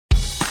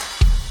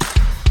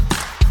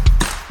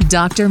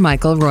Dr.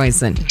 Michael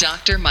Roizen.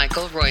 Dr.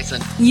 Michael Roizen.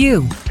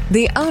 You,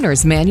 the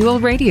Owner's Manual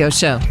Radio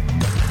Show.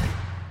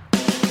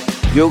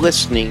 You're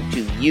listening to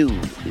You,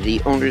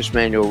 the Owner's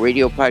Manual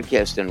Radio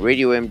Podcast on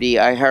Radio MD,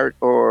 iHeart,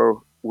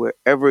 or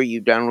wherever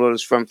you download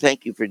us from.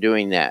 Thank you for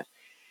doing that.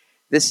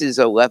 This is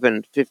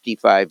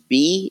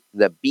 1155B.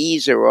 The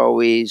Bs are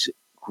always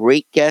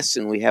great guests,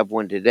 and we have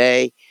one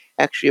today,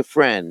 actually a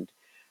friend,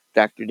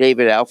 Dr.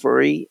 David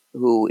Alfery,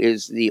 who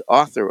is the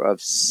author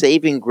of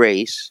Saving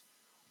Grace,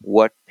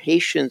 What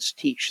Patients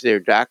Teach Their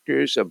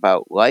Doctors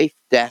About Life,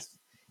 Death,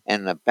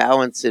 and the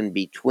Balance in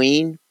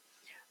Between.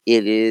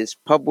 It is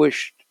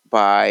published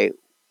by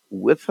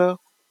WIPF,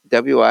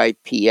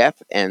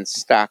 WIPF, and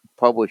Stock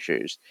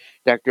Publishers.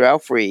 Dr.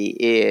 Alfery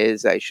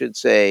is, I should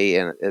say,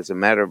 as a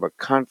matter of a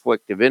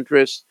conflict of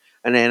interest,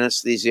 an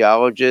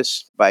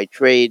anesthesiologist by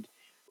trade,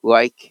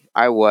 like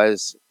I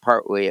was,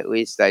 partly at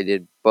least. I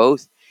did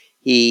both.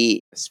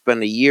 He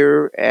spent a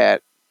year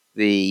at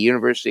the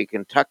University of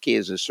Kentucky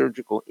as a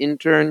surgical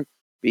intern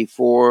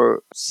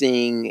before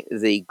seeing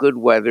the good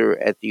weather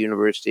at the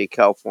University of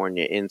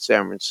California in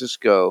San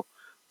Francisco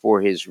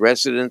for his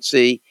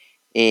residency,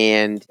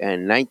 and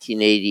in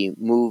 1980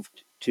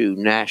 moved to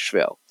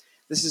Nashville.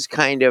 This is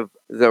kind of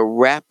the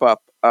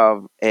wrap-up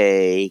of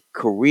a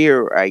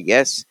career, I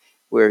guess,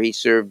 where he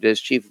served as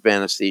chief of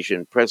anesthesia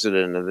and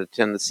president of the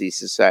Tennessee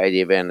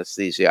Society of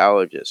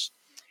Anesthesiologists.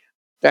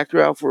 Dr.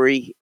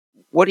 Alfery,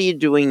 what are you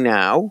doing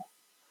now?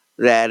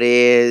 That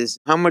is,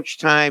 how much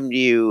time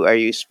are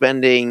you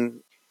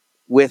spending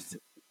with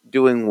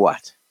doing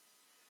what?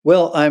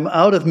 Well, I'm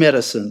out of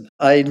medicine.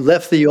 I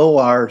left the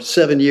OR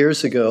 7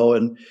 years ago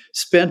and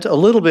spent a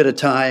little bit of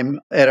time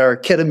at our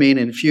ketamine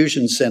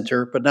infusion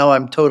center, but now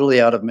I'm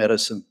totally out of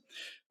medicine.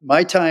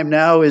 My time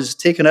now is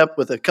taken up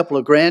with a couple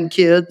of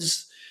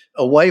grandkids,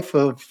 a wife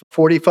of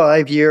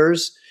 45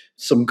 years,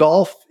 some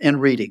golf, and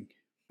reading.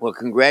 Well,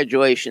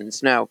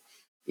 congratulations. Now,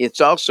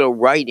 it's also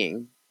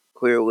writing,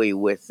 clearly,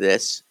 with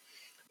this.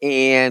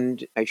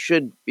 And I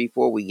should,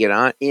 before we get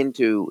on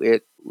into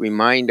it,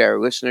 remind our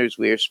listeners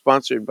we are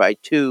sponsored by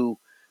two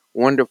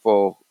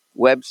wonderful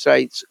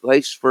websites,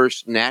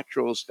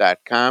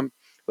 lifesfirstnaturals.com.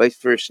 Life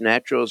First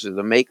Naturals are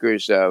the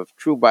makers of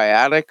True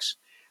Biotics,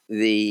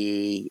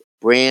 the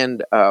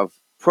brand of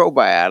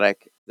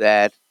probiotic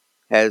that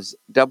has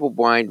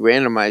double-blind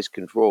randomized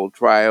controlled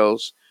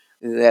trials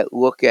that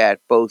look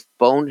at both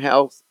bone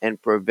health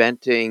and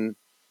preventing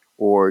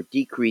or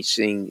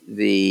decreasing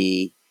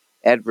the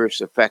adverse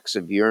effects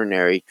of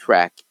urinary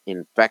tract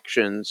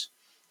infections.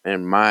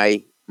 In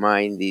my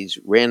mind, these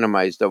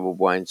randomized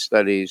double-blind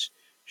studies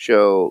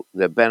show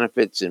the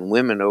benefits in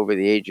women over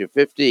the age of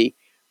 50,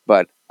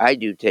 but I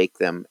do take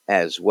them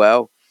as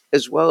well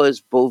as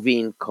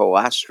bovine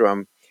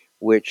colostrum,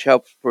 which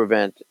helps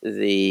prevent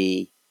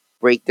the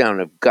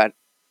breakdown of gut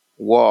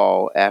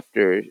wall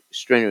after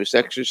strenuous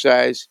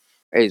exercise,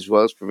 as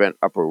well as prevent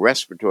upper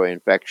respiratory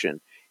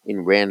infection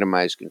in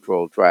randomized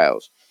controlled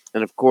trials.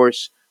 And of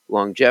course,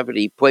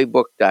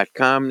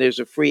 longevityplaybook.com. There's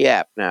a free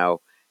app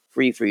now,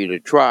 free for you to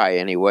try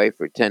anyway,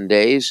 for 10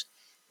 days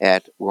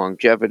at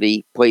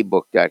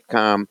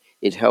longevityplaybook.com.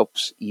 It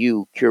helps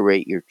you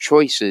curate your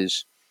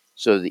choices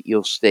so that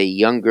you'll stay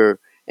younger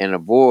and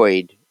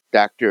avoid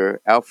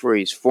Dr.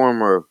 Alfery's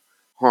former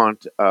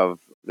haunt of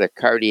the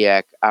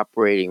cardiac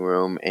operating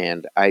room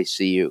and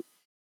ICU.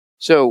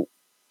 So,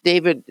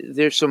 David,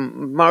 there's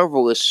some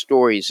marvelous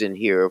stories in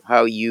here of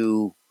how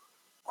you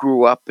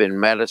grew up in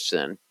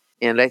medicine.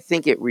 And I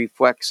think it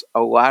reflects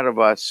a lot of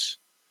us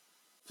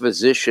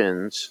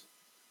physicians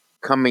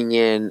coming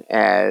in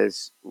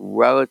as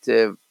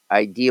relative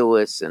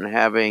idealists and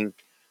having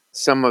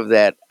some of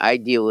that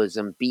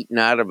idealism beaten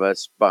out of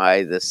us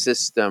by the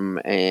system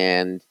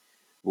and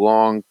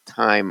long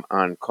time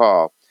on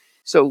call.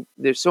 So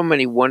there's so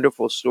many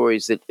wonderful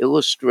stories that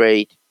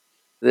illustrate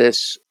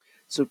this.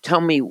 So tell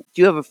me, do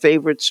you have a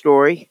favorite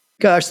story?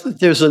 Gosh,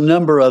 there's a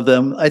number of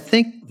them. I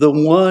think the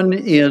one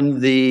in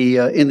the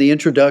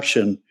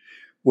introduction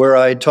where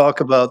I talk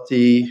about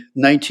the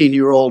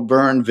 19-year-old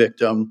burn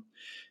victim,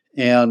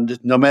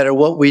 and no matter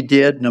what we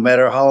did, no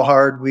matter how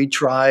hard we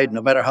tried,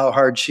 no matter how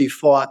hard she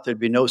fought, there'd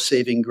be no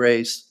saving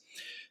grace.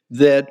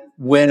 That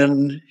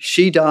when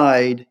she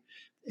died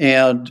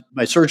and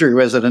my surgery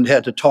resident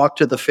had to talk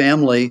to the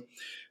family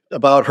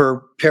about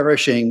her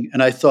perishing,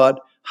 and I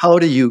thought, how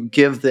do you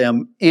give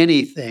them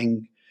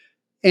anything,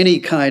 any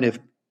kind of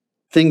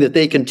thing that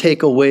they can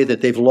take away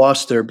that they've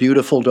lost their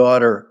beautiful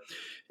daughter?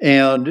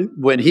 And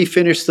when he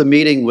finished the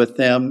meeting with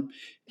them,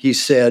 he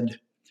said,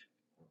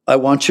 I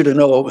want you to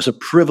know it was a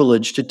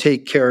privilege to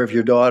take care of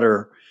your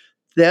daughter.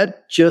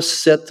 That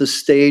just set the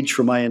stage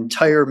for my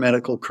entire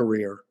medical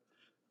career.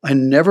 I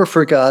never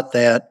forgot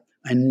that.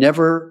 I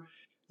never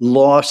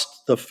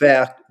lost the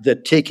fact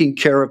that taking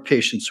care of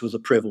patients was a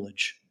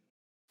privilege.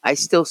 I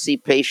still see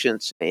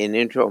patients in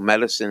internal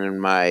medicine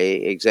in my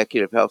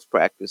executive health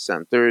practice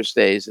on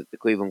Thursdays at the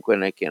Cleveland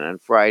Clinic and on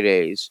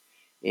Fridays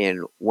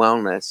in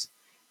wellness.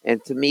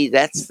 And to me,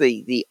 that's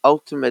the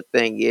ultimate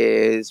thing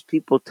is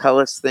people tell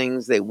us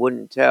things they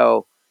wouldn't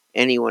tell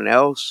anyone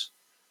else.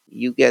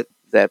 You get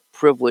that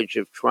privilege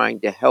of trying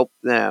to help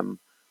them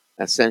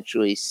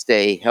essentially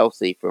stay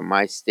healthy from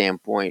my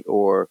standpoint,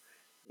 or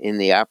in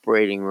the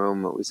operating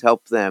room, it was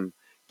help them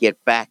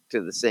get back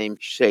to the same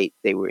shape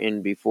they were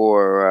in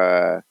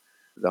before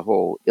the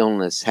whole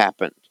illness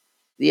happened.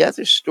 The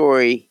other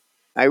story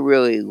I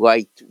really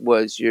liked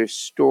was your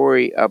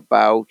story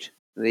about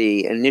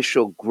the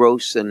initial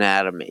gross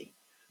anatomy,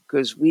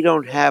 because we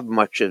don't have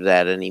much of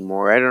that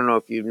anymore. I don't know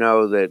if you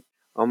know that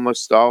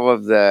almost all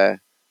of the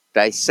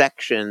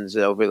dissections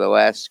over the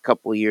last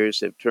couple of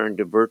years have turned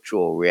to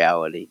virtual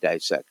reality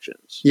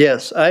dissections.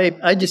 Yes,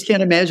 I just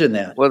can't imagine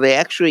that. Well, they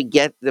actually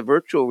get the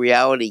virtual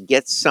reality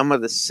gets some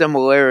of the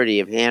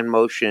similarity of hand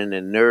motion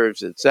and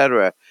nerves,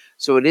 etc.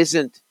 So it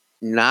isn't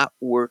not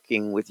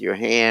working with your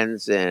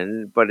hands,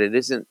 but it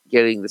isn't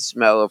getting the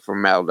smell of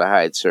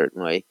formaldehyde.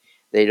 Certainly,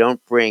 they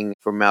don't bring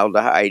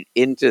formaldehyde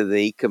into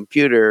the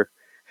computer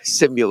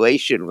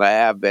simulation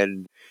lab,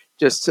 and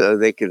just so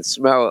they can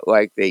smell it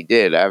like they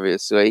did,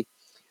 obviously.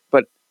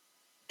 But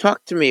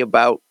talk to me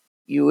about,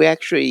 you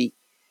actually,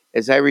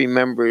 as I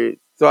remember,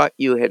 thought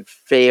you had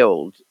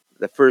failed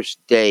the first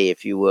day,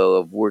 if you will,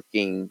 of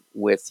working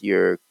with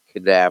your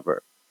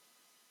cadaver.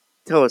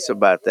 Tell us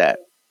about that.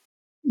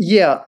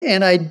 Yeah,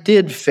 and I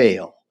did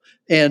fail.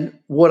 And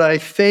what I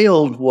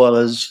failed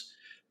was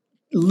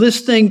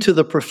listening to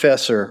the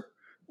professor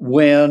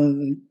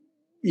when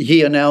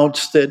he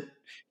announced that,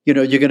 you're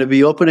going to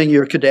be opening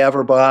your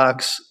cadaver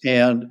box,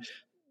 and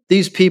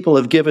these people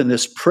have given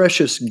this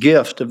precious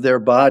gift of their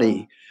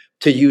body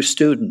to you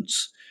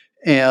students,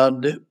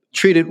 and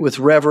treat it with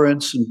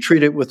reverence and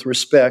treat it with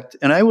respect.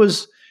 And I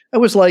was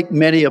like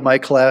many of my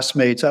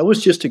classmates. I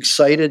was just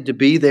excited to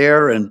be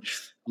there, and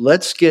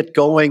let's get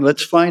going.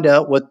 Let's find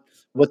out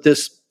what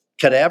this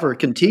cadaver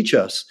can teach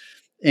us.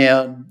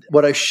 And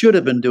what I should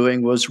have been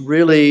doing was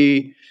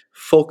really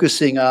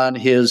focusing on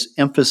his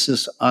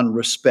emphasis on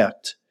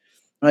respect.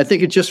 And I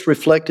think it just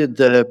reflected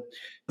the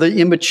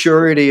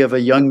immaturity of a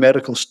young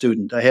medical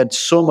student. I had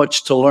so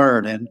much to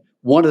learn, and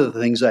one of the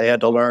things I had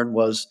to learn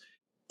was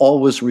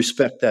always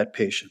respect that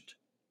patient.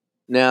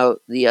 Now,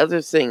 the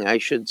other thing I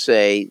should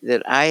say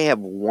that I have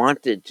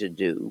wanted to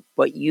do,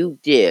 but you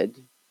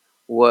did,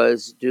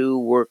 was do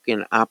work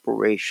in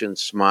Operation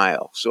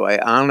Smile. So I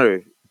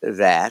honor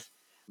that,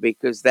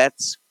 because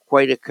that's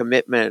quite a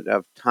commitment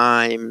of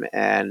time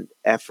and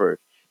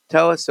effort.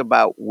 Tell us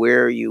about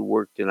where you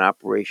worked in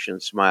Operation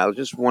Smile,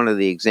 just one of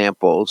the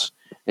examples,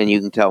 and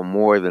you can tell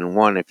more than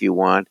one if you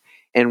want,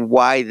 and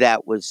why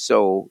that was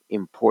so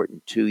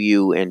important to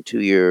you and to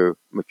your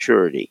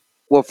maturity.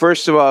 Well,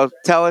 first of all,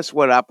 tell us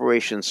what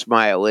Operation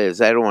Smile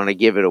is. I don't want to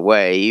give it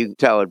away. You can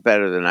tell it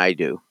better than I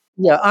do.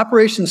 Yeah,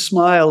 Operation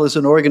Smile is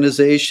an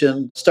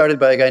organization started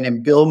by a guy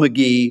named Bill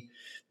McGee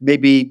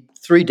maybe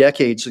 3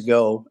 decades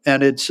ago,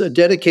 and it's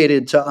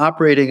dedicated to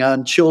operating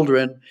on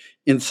children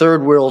in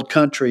third world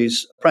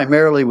countries,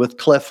 primarily with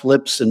cleft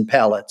lips and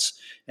palates,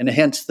 and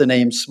hence the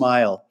name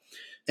Smile.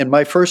 And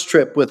my first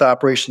trip with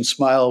Operation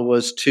Smile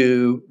was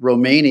to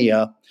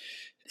Romania.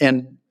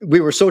 And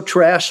we were so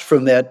trashed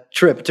from that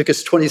trip, it took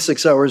us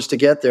 26 hours to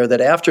get there,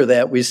 that after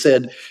that we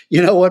said,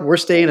 you know what, we're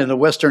staying in the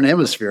Western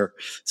Hemisphere.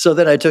 So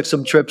then I took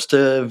some trips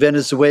to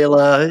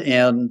Venezuela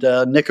and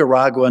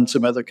Nicaragua and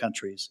some other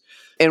countries.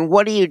 And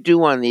what do you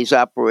do on these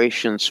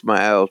Operation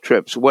Smile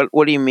trips? What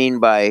do you mean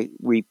by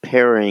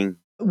repairing?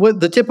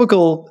 What the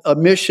typical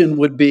mission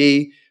would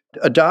be,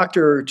 a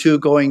doctor or two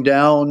going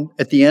down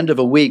at the end of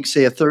a week,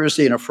 say a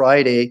Thursday and a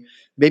Friday,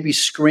 maybe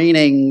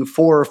screening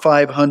 400 or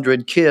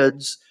 500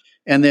 kids,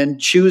 and then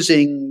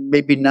choosing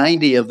maybe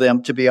 90 of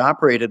them to be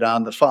operated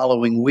on the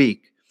following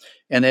week.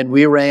 And then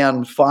we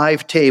ran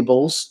 5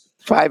 tables.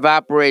 5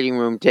 operating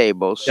room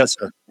tables. Yes,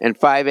 sir. And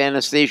 5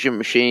 anesthesia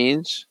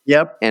machines.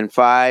 Yep. And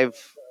five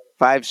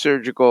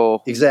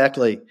surgical.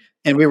 Exactly.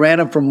 And we ran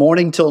them from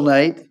morning till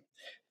night.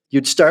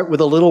 You'd start with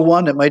a little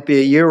one that might be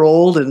a year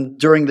old, and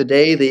during the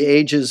day, the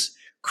ages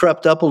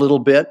crept up a little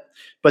bit.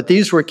 But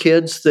these were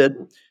kids that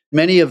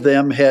many of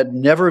them had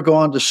never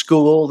gone to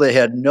school. They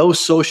had no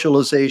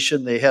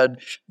socialization. They had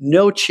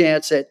no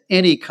chance at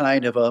any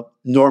kind of a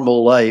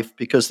normal life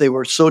because they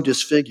were so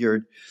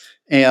disfigured.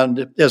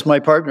 And as my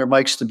partner,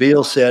 Mike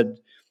Stabile, said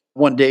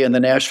one day in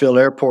the Nashville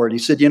airport, he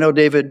said,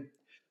 David,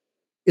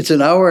 it's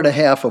an hour and a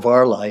half of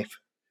our life.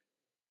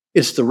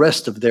 It's the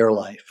rest of their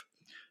life.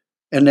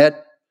 And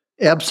that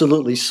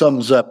absolutely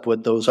sums up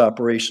what those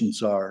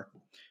operations are.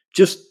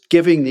 Just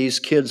giving these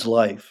kids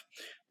life,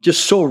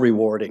 just so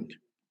rewarding.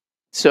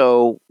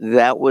 So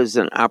that was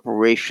an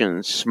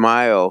Operation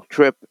Smile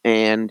trip,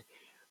 and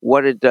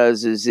what it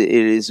does is it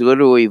is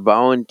literally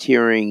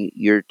volunteering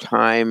your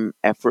time,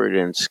 effort,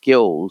 and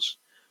skills,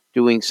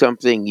 doing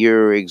something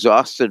you're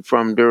exhausted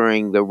from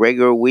during the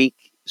regular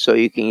week, so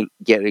you can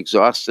get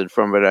exhausted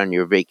from it on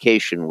your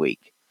vacation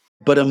week.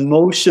 But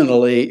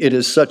emotionally, it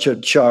is such a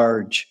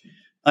charge.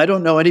 I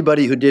don't know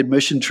anybody who did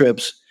mission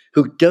trips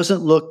who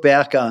doesn't look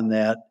back on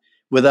that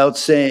without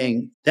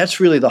saying, that's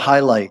really the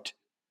highlight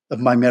of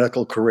my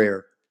medical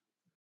career.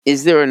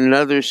 Is there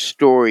another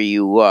story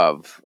you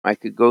love? I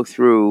could go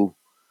through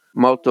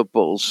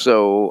multiples,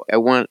 so I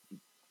want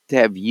to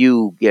have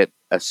you get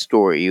a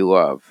story you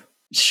love.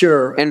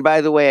 Sure. And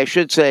by the way, I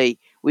should say,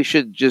 we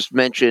should just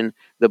mention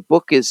the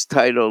book is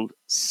titled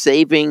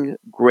Saving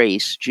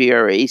Grace,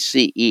 Grace,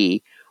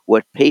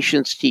 What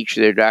Patients Teach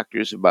Their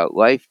Doctors About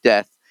Life,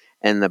 Death,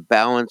 and the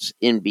Balance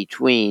in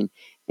Between.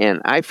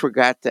 And I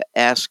forgot to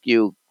ask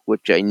you,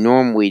 which I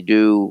normally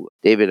do,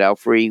 David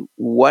Alfery,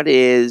 what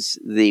is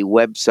the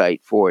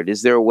website for it?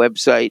 Is there a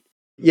website?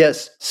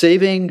 Yes,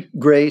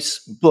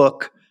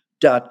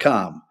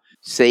 savinggracebook.com.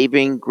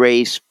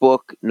 Savinggracebook,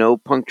 no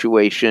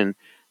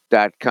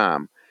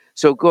punctuation.com.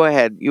 So go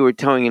ahead. You were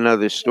telling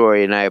another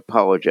story, and I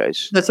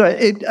apologize. That's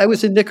right. I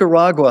was in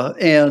Nicaragua,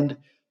 and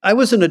I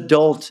was an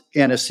adult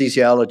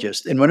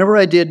anesthesiologist. And whenever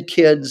I did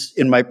kids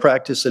in my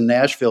practice in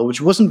Nashville,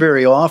 which wasn't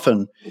very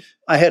often,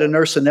 I had a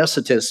nurse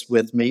anesthetist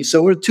with me.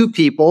 So we're two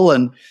people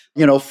and,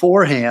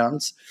 four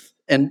hands.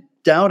 And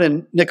down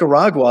in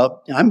Nicaragua,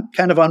 I'm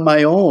kind of on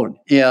my own.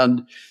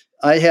 And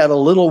I had a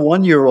little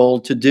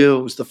 1-year-old to do.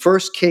 It was the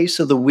first case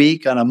of the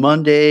week on a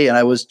Monday. And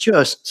I was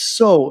just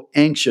so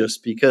anxious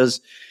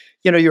because,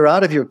 you're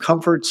out of your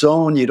comfort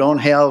zone. You don't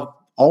have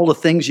all the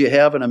things you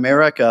have in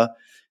America.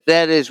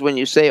 That is, when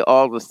you say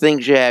all the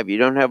things you have, you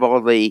don't have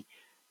all the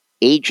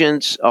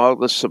agents, all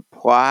the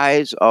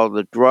supplies, all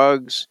the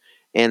drugs,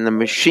 and the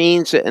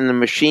machines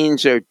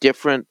are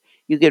different.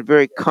 You get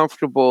very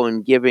comfortable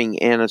in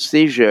giving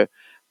anesthesia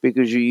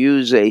because you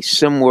use a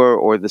similar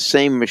or the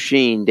same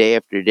machine day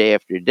after day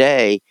after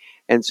day.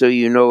 And so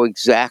you know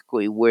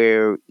exactly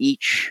where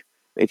each,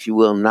 if you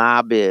will,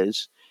 knob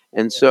is.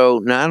 And so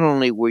not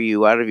only were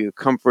you out of your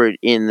comfort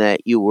in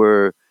that you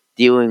were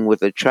dealing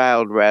with a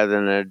child rather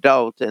than an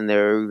adult, and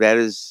that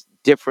is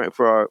different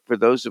for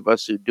those of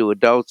us who do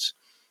adults.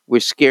 We're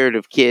scared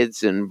of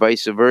kids and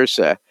vice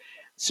versa.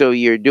 So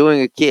you're doing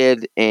a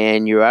kid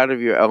and you're out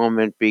of your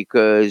element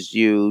because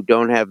you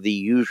don't have the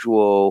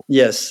usual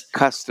Yes,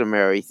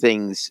 customary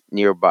things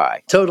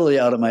nearby. totally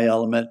out of my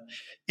element.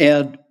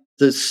 And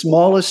the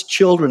smallest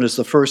children is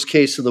the first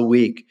case of the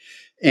week.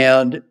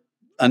 And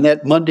on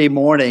that Monday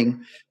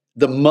morning,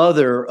 the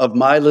mother of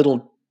my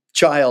little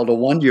child, a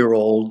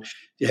 1-year-old,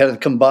 had a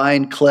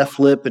combined cleft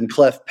lip and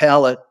cleft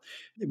palate.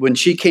 When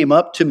she came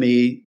up to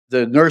me,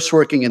 the nurse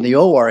working in the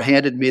OR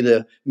handed me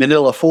the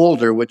manila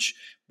folder, which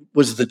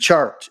was the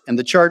chart. And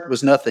the chart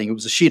was nothing. It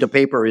was a sheet of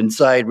paper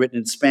inside written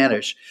in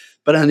Spanish.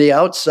 But on the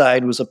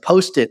outside was a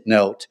Post-it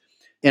note.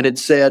 And it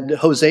said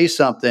Jose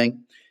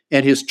something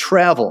and his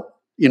travel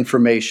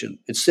information.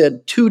 It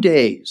said 2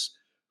 days,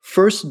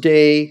 first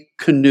day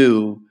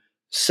canoe,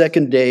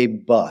 second day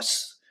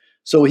bus.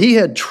 So he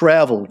had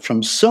traveled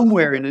from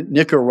somewhere in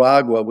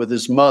Nicaragua with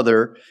his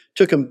mother.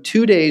 Took him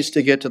 2 days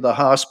to get to the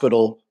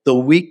hospital the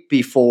week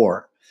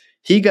before.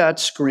 He got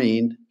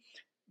screened,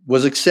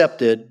 was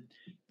accepted.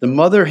 The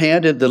mother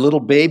handed the little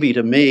baby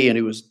to me, and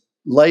he was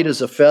light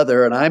as a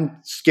feather, and I'm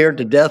scared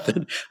to death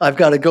that I've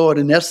got to go and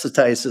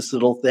anesthetize this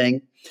little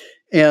thing.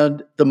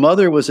 And the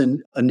mother was a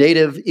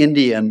native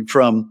Indian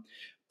from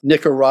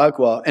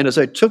Nicaragua. And as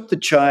I took the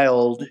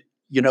child,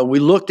 we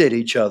looked at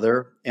each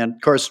other. And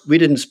of course, we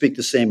didn't speak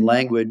the same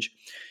language.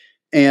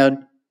 And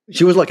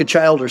she was like a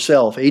child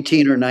herself,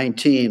 18 or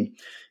 19.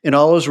 And I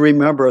always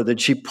remember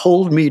that she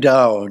pulled me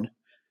down.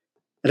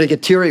 And I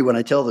get teary when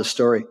I tell this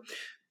story.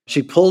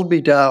 She pulled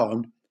me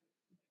down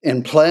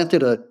and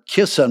planted a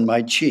kiss on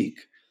my cheek.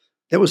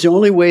 That was the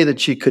only way that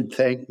she could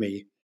thank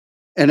me.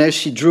 And as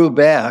she drew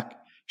back,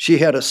 she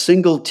had a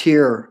single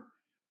tear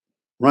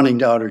running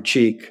down her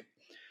cheek.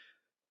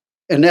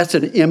 And that's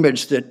an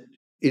image that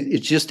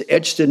it's just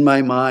etched in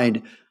my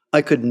mind.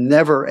 I could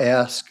never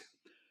ask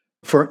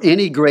for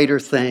any greater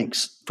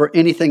thanks for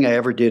anything I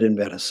ever did in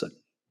medicine.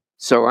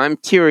 So I'm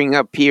tearing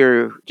up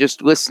here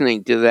just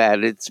listening to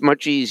that. It's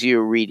much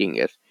easier reading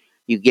it.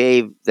 You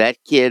gave that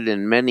kid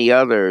and many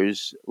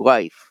others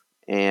life.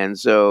 And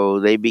so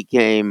they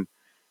became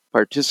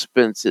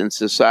participants in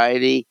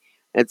society.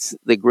 That's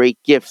the great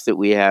gift that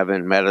we have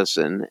in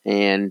medicine.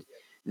 And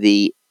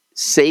the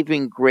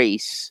saving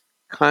grace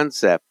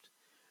concept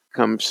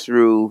comes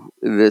through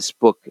this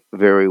book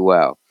very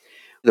well.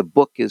 The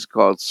book is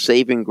called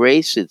Saving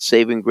Grace. It's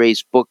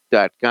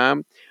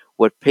savinggracebook.com.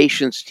 What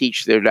patients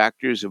teach their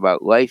doctors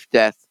about life,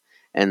 death,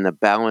 and the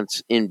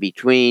balance in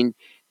between.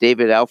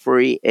 David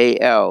Alfery,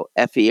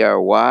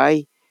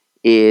 Alfery,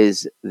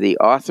 is the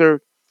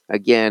author.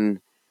 Again,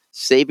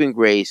 Saving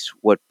Grace,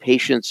 What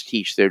Patients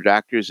Teach Their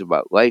Doctors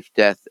About Life,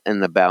 Death,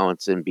 and the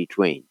Balance in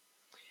Between.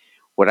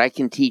 What I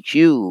can teach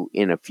you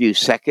in a few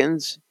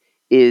seconds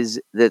is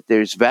that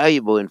there's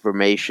valuable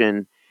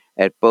information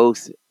at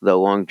both the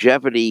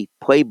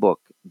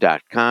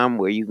longevityplaybook.com,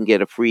 where you can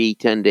get a free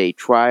 10-day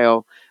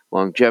trial,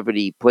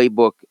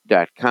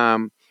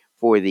 longevityplaybook.com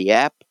for the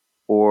app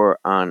or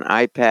on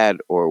iPad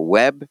or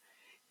web,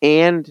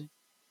 and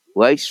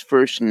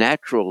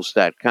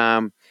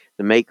lifesfirstnaturals.com,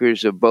 the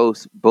makers of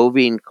both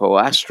bovine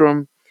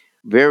colostrum,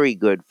 very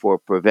good for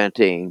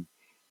preventing,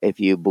 if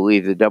you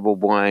believe the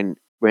double-blind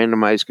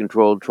randomized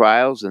controlled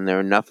trials, and there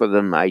are enough of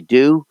them, I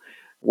do,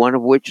 one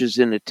of which is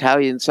in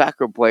Italian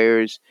soccer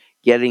players,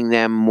 getting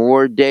them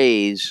more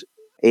days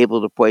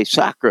able to play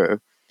soccer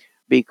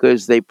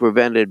because they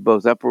prevented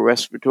both upper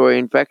respiratory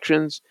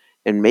infections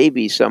and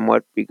maybe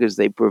somewhat because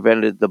they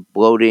prevented the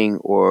bloating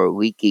or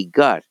leaky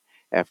gut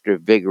after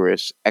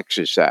vigorous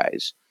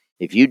exercise.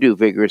 If you do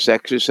vigorous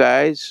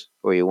exercise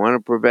or you want to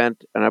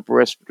prevent an upper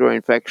respiratory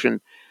infection,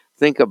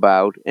 think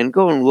about and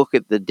go and look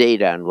at the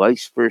data on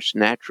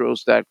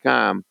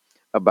lifefirstnaturals.com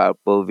about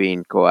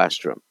bovine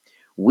colostrum.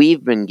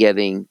 We've been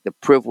getting the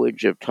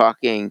privilege of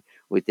talking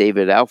with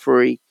David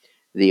Alfery,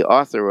 the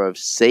author of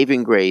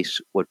Saving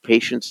Grace, What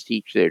Patients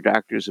Teach Their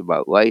Doctors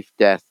About Life,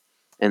 Death,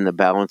 and the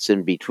Balance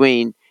in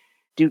Between.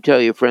 Do tell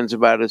your friends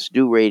about us.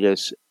 Do rate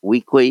us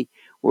weekly.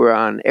 We're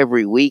on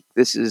every week.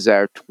 This is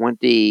our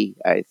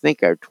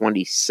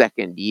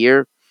 22nd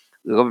year,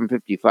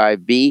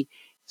 1155B.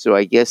 So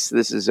I guess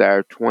this is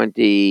our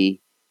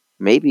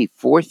maybe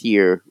fourth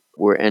year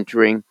we're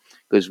entering,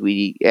 because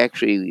we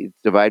actually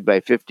divide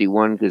by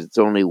 51 because it's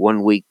only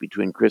 1 week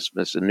between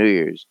Christmas and New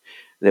Year's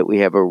that we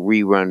have a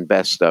rerun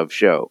best of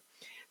show.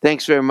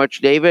 Thanks very much,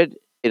 David,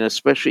 and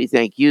especially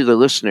thank you, the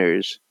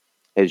listeners,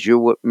 as you're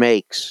what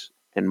makes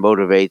and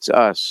motivates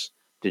us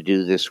to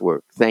do this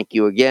work. Thank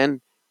you again.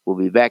 We'll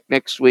be back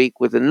next week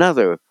with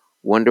another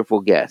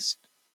wonderful guest.